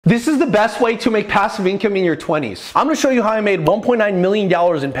This is the best way to make passive income in your 20s. I'm gonna show you how I made $1.9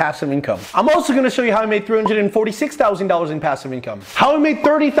 million in passive income. I'm also gonna show you how I made $346,000 in passive income. How I made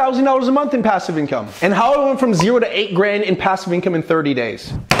 $30,000 a month in passive income. And how I went from 0 to 8 grand in passive income in 30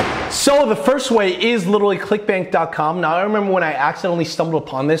 days. So the first way is literally clickbank.com. Now I remember when I accidentally stumbled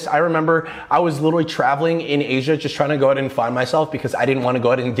upon this, I remember I was literally traveling in Asia just trying to go ahead and find myself because I didn't want to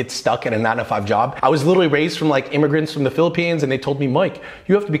go ahead and get stuck at a 9-to-5 job. I was literally raised from like immigrants from the Philippines and they told me, Mike,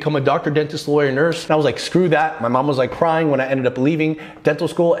 you have to become a doctor, dentist, lawyer, nurse. And I was like, screw that. My mom was like crying when I ended up leaving dental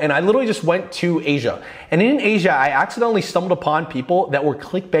school and I literally just went to Asia. And in Asia, I accidentally stumbled upon people that were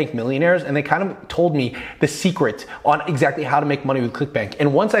ClickBank millionaires and they kind of told me the secret on exactly how to make money with ClickBank.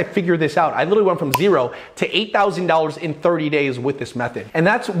 And once I figured this out, I literally went from 0 to $8,000 in 30 days with this method. And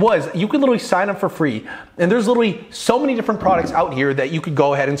you could literally sign up for free. And there's literally so many different products out here that you could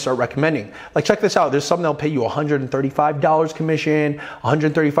go ahead and start recommending. Like check this out. There's some that'll pay you $135 commission,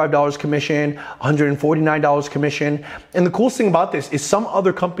 $135 commission, $149 commission. And the coolest thing about this is some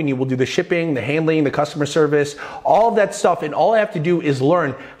other company will do the shipping, the handling, the customer service, all of that stuff. And all I have to do is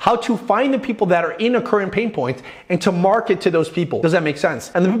learn how to find the people that are in a current pain point and to market to those people. Does that make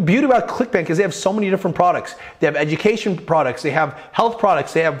sense? And the beauty about ClickBank is they have so many different products. They have education products, they have health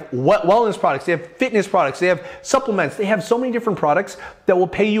products, they have wellness products, they have fitness products, they have supplements. They have so many different products that will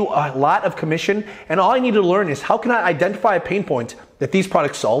pay you a lot of commission. And all I need to learn is how can I identify a pain point that these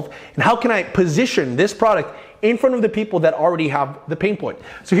products solve and how can I position this product in front of the people that already have the pain point.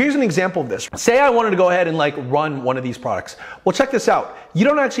 So here's an example of this. Say I wanted to go ahead and like run one of these products. Well, check this out. You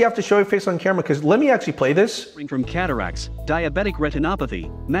don't actually have to show your face on camera because let me actually play this. From cataracts, diabetic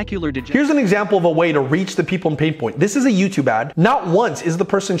retinopathy, macular degeneration. Here's an example of a way to reach the people in pain point. This is a YouTube ad. Not once is the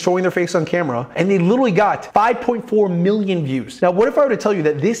person showing their face on camera and they literally got 5.4 million views. Now, what if I were to tell you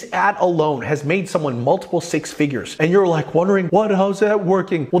that this ad alone has made someone multiple 6 figures and you're like wondering, how's that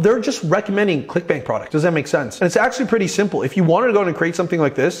working? Well, they're just recommending ClickBank products. Does that make sense? And it's actually pretty simple. If you wanted to go and create something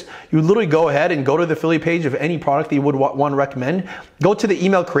like this, you would literally go ahead and go to the affiliate page of any product that you would want to recommend. Go to the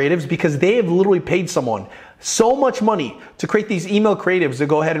email creatives because they have literally paid someone so much money to create these email creatives to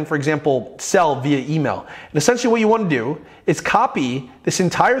go ahead and, for example, sell via email. And essentially what you want to do is copy this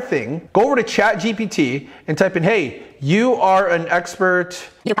entire thing, go over to ChatGPT and type in, hey, you are an expert.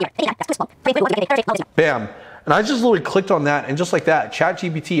 Bam. And I just literally clicked on that and just like that,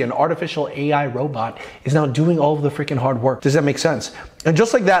 ChatGPT, an artificial AI robot, is now doing all of the freaking hard work. Does that make sense? And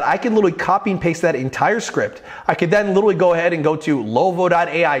just like that, I can literally copy and paste that entire script. I could then literally go ahead and go to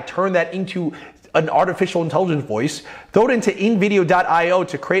Lovo.ai, turn that into an artificial intelligence voice, throw it into InVideo.io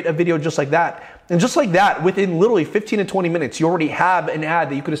to create a video just like that. And just like that, within literally 15 to 20 minutes, you already have an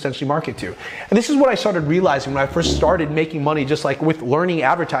ad that you could essentially market to. And this is what I started realizing when I first started making money, just like with learning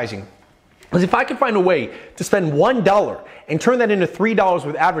advertising. Because if I could find a way to spend $1 and turn that into $3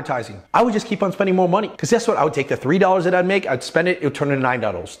 with advertising, I would just keep on spending more money. Because guess what? I would take the $3 that I'd make, I'd spend it, it would turn into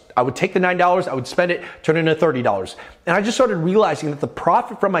 $9. I would take the $9, I would spend it, turn it into $30. And I just started realizing that the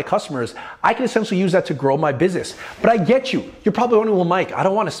profit from my customers, I can essentially use that to grow my business. But I get you. You're probably wondering, well, Mike, I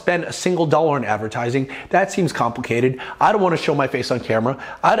don't want to spend a single dollar on advertising. That seems complicated. I don't want to show my face on camera.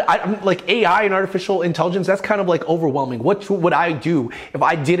 I'm like AI and artificial intelligence, that's kind of like overwhelming. What would I do if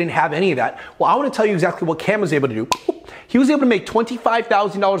I didn't have any of that? Well, I want to tell you exactly what Cam was able to do. He was able to make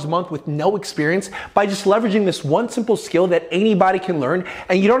 $25,000 a month with no experience by just leveraging this one simple skill that anybody can learn.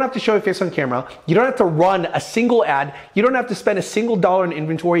 And you don't have to show your face on camera. You don't have to run a single ad. You don't have to spend a single dollar in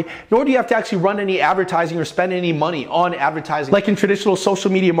inventory, nor do you have to actually run any advertising or spend any money on advertising like in traditional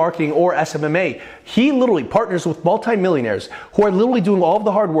social media marketing or SMMA. He literally partners with multimillionaires who are literally doing all of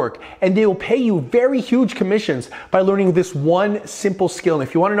the hard work and they will pay you very huge commissions by learning this one simple skill. And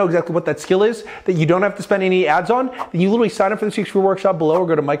if you want to know exactly what that skill is that you don't have to spend any ads on, then you literally sign up for this week's free workshop below or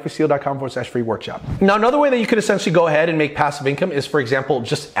go to MikeVasile.com/free workshop. Now, another way that you could essentially go ahead and make passive income is, for example,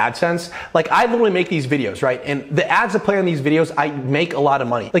 just AdSense. Like I literally make these videos, right? And the ads that play on these videos, I make a lot of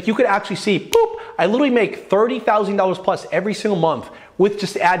money. Like you could actually see, boop, I literally make $30,000 plus every single month with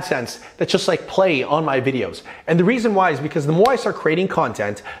just AdSense that just like play on my videos. And the reason why is because the more I start creating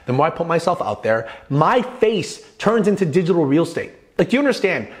content, the more I put myself out there, my face turns into digital real estate. Like, do you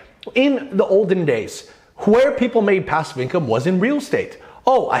understand? In the olden days, where people made passive income was in real estate.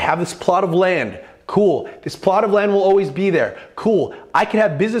 Oh, I have this plot of land. Cool. This plot of land will always be there. Cool. I could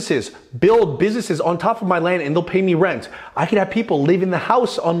have businesses, build businesses on top of my land and they'll pay me rent. I could have people live in the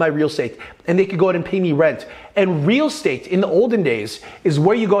house on my real estate and they could go ahead and pay me rent. And real estate in the olden days is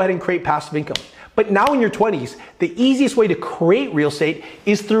where you go ahead and create passive income. But now in your 20s, the easiest way to create real estate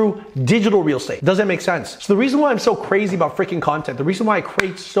is through digital real estate. Does that make sense? So the reason why I'm so crazy about freaking content, the reason why I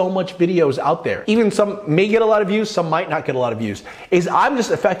create so much videos out there, even some may get a lot of views, some might not get a lot of views, is I'm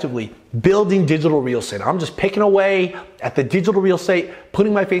just effectively building digital real estate. I'm just picking away at the digital real estate,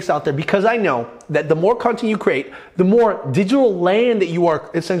 putting my face out there, because I know that the more content you create, the more digital land that you are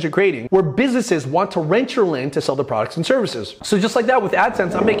essentially creating, where businesses want to rent your land to sell their products and services. So just like that with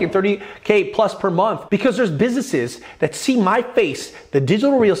AdSense, I'm making 30K plus per month because there's businesses that see my face, the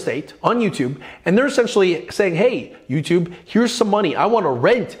digital real estate on YouTube, and they're essentially saying, hey, YouTube, here's some money. I want to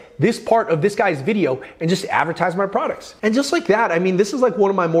rent this part of this guy's video and just advertise my products. And just like that, I mean, this is like one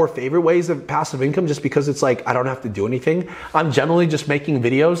of my more favorite ways of passive income, just because it's like, I don't have to do anything. I'm generally just making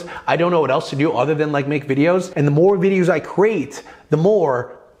videos. I don't know what else to do other than like make videos. And the more videos I create, the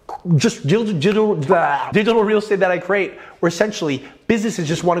more just digital real estate that I create, where essentially businesses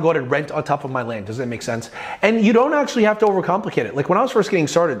just want to go out and rent on top of my land. Does that make sense? And you don't actually have to overcomplicate it. Like when I was first getting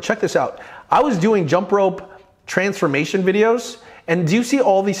started, check this out. I was doing jump rope transformation videos. And do you see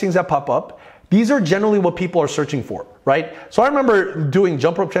all these things that pop up? These are generally what people are searching for, right? So I remember doing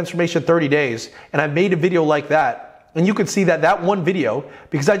jump rope transformation 30 days, and I made a video like that. And you could see that that one video,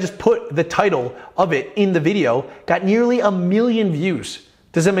 because I just put the title of it in the video, got nearly 1 million views.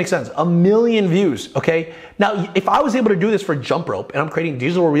 Does that make sense? 1 million views, okay? Now, if I was able to do this for jump rope, and I'm creating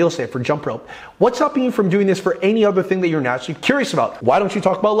digital real estate for jump rope, what's stopping you from doing this for any other thing that you're naturally curious about? Why don't you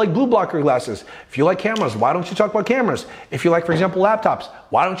talk about like blue blocker glasses? If you like cameras, why don't you talk about cameras? If you like, for example, laptops,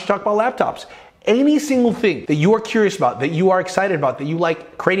 why don't you talk about laptops? Any single thing that you are curious about, that you are excited about, that you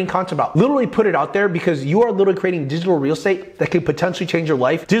like creating content about, literally put it out there, because you are literally creating digital real estate that could potentially change your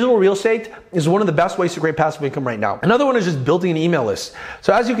life. Digital real estate is one of the best ways to create passive income right now. Another one is just building an email list.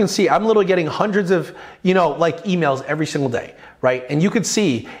 So as you can see, I'm literally getting hundreds of, like emails every single day, right? And you could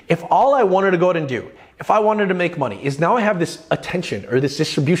see if all I wanted to go out and do, if I wanted to make money, is now I have this attention or this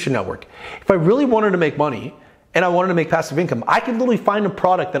distribution network. If I really wanted to make money, and I wanted to make passive income, I could literally find a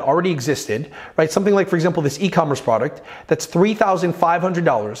product that already existed, right? Something like, for example, this e-commerce product that's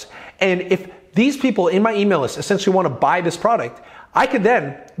 $3,500. And if these people in my email list essentially want to buy this product, I could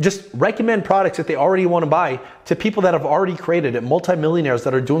then just recommend products that they already want to buy to people that have already created it, multimillionaires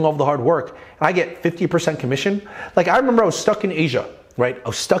that are doing all the hard work. And I get 50% commission. Like I remember I was stuck in Asia. Right? I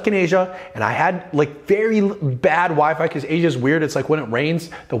was stuck in Asia and I had like very bad Wi-Fi, because Asia is weird. It's like when it rains,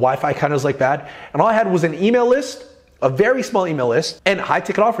 the Wi-Fi kind of is like bad. And all I had was an email list, a very small email list, and high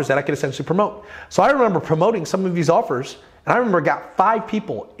ticket offers that I could essentially promote. So I remember promoting some of these offers, and I remember I got 5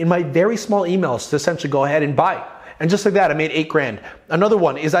 people in my very small emails to essentially go ahead and buy. And just like that, I made 8 grand. Another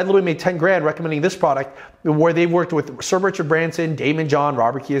one is I literally made 10 grand recommending this product, where they've worked with Sir Richard Branson, Damon John,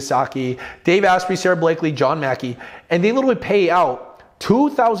 Robert Kiyosaki, Dave Asprey, Sarah Blakely, John Mackey, and they literally pay out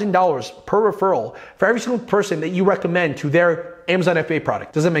 $2,000 per referral for every single person that you recommend to their Amazon FBA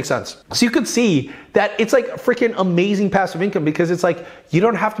product. Does that make sense? So you could see that it's like freaking amazing passive income, because it's like, you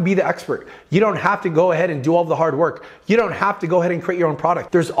don't have to be the expert. You don't have to go ahead and do all the hard work. You don't have to go ahead and create your own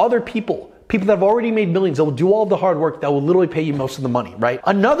product. There's other people that have already made millions that will do all the hard work, that will literally pay you most of the money, right?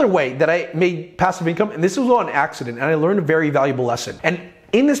 Another way that I made passive income, and this was on accident, and I learned a very valuable lesson. And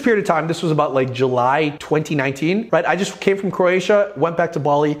in this period of time, this was about like July 2019, right? I just came from Croatia, went back to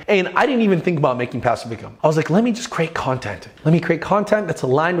Bali, and I didn't even think about making passive income. I was like, let me just create content. Let me create content that's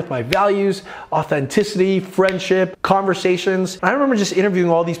aligned with my values, authenticity, friendship, conversations. And I remember just interviewing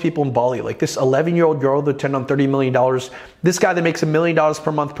all these people in Bali, like this 11-year-old girl that turned on $30 million, this guy that makes $1 million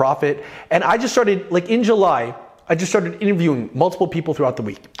per month profit. And I just started, like in July, I just started interviewing multiple people throughout the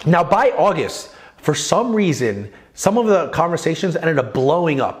week. Now by August, for some reason, some of the conversations ended up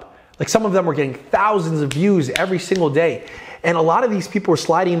blowing up. Like some of them were getting thousands of views every single day. And a lot of these people were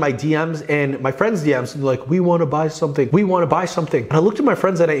sliding in my DMs and my friends' DMs, and they're like, we want to buy something. We want to buy something. And I looked at my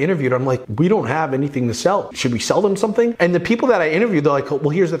friends that I interviewed. I'm like, we don't have anything to sell. Should we sell them something? And the people that I interviewed, they're like, well,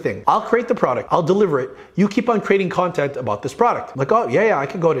 here's the thing. I'll create the product. I'll deliver it. You keep on creating content about this product. I'm like, oh, yeah, I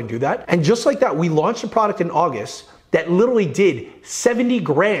can go ahead and do that. And just like that, we launched a product in August that literally did 70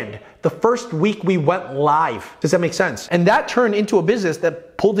 grand the first week we went live. Does that make sense? And that turned into a business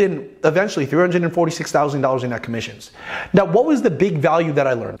that pulled in eventually $346,000 in net commissions. Now, what was the big value that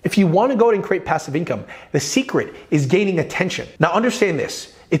I learned? If you want to go out and create passive income, the secret is gaining attention. Now, understand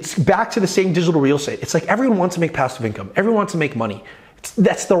this. It's back to the same digital real estate. It's like everyone wants to make passive income. Everyone wants to make money.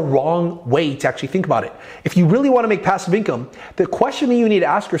 That's the wrong way to actually think about it. If you really want to make passive income, the question that you need to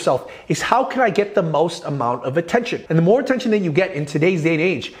ask yourself is, how can I get the most amount of attention? And the more attention that you get in today's day and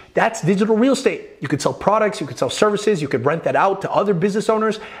age, that's digital real estate. You could sell products, you could sell services, you could rent that out to other business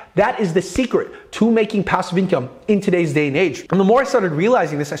owners. That is the secret to making passive income in today's day and age. And the more I started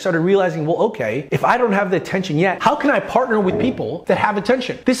realizing this, I started realizing, well, okay, if I don't have the attention yet, how can I partner with people that have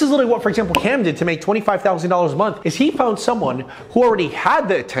attention? This is literally what, for example, Cam did to make $25,000 a month, is he found someone who already had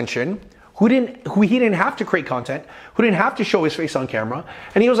the attention, who he didn't have to create content, who didn't have to show his face on camera.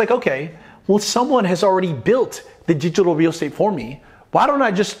 And he was like, okay, well, someone has already built the digital real estate for me. Why don't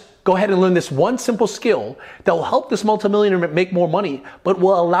I just go ahead and learn this one simple skill that will help this multimillionaire make more money, but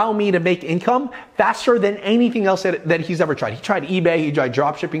will allow me to make income faster than anything else that he's ever tried. He tried eBay, he tried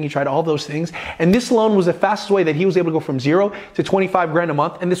dropshipping, he tried all those things. And this alone was the fastest way that he was able to go from 0 to 25 grand a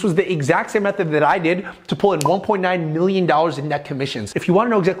month. And this was the exact same method that I did to pull in $1.9 million in net commissions. If you want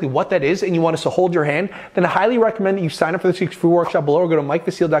to know exactly what that is and you want us to hold your hand, then I highly recommend that you sign up for this week's free workshop below, or go to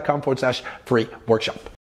MikeVasile.com/free workshop.